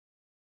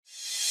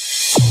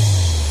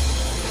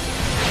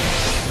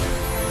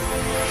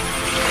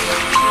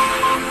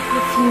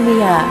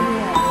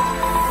Perfumiya.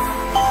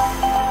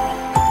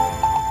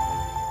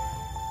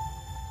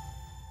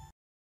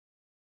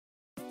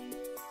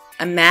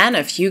 A man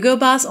of Hugo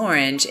Boss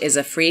Orange is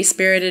a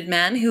free-spirited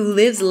man who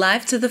lives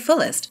life to the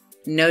fullest,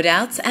 no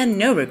doubts and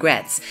no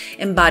regrets,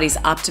 embodies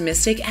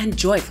optimistic and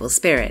joyful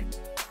spirit.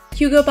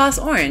 Hugo Boss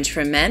Orange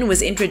for Men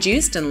was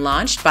introduced and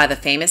launched by the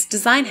famous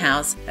design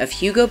house of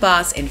Hugo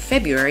Boss in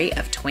February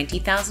of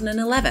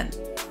 2011.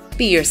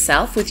 Be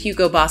yourself with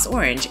Hugo Boss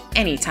Orange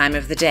any time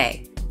of the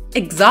day.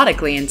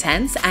 Exotically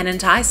intense and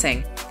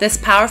enticing, this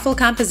powerful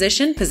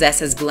composition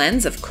possesses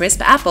blends of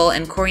crisp apple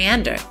and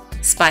coriander,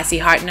 spicy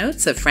heart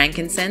notes of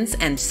frankincense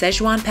and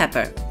Szechuan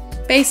pepper.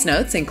 Base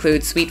notes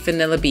include sweet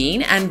vanilla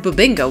bean and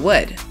bubinga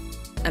wood.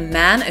 A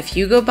man of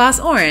Hugo Boss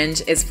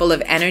Orange is full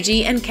of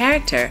energy and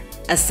character,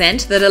 a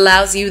scent that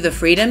allows you the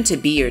freedom to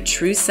be your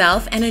true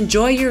self and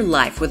enjoy your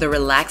life with a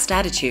relaxed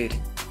attitude.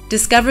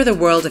 Discover the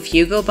world of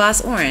Hugo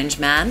Boss Orange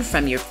Man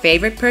from your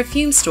favorite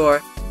perfume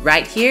store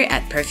right here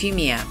at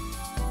Perfumiya.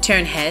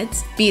 Turn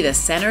heads, be the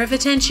center of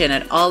attention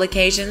at all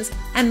occasions,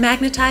 and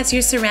magnetize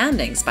your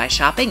surroundings by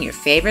shopping your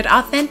favorite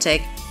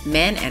authentic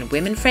men and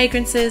women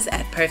fragrances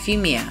at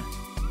Perfumiya.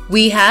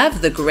 We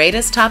have the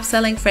greatest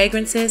top-selling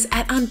fragrances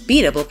at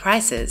unbeatable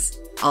prices.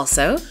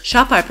 Also,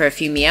 shop our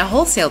Perfumiya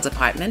wholesale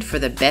department for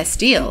the best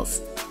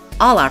deals.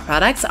 All our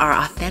products are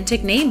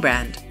authentic name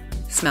brand.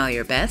 Smell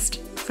your best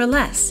for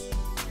less.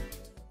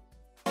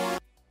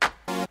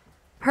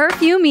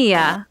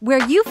 Perfumiya,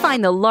 where you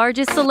find the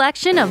largest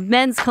selection of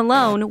men's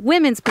cologne,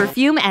 women's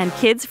perfume, and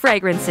kids'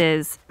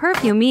 fragrances.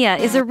 Perfumiya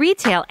is a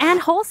retail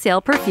and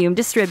wholesale perfume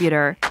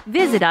distributor.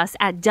 Visit us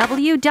at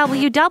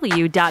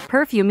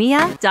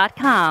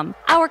www.perfumiya.com.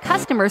 Our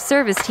customer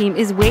service team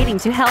is waiting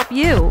to help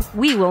you.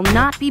 We will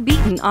not be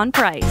beaten on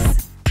price.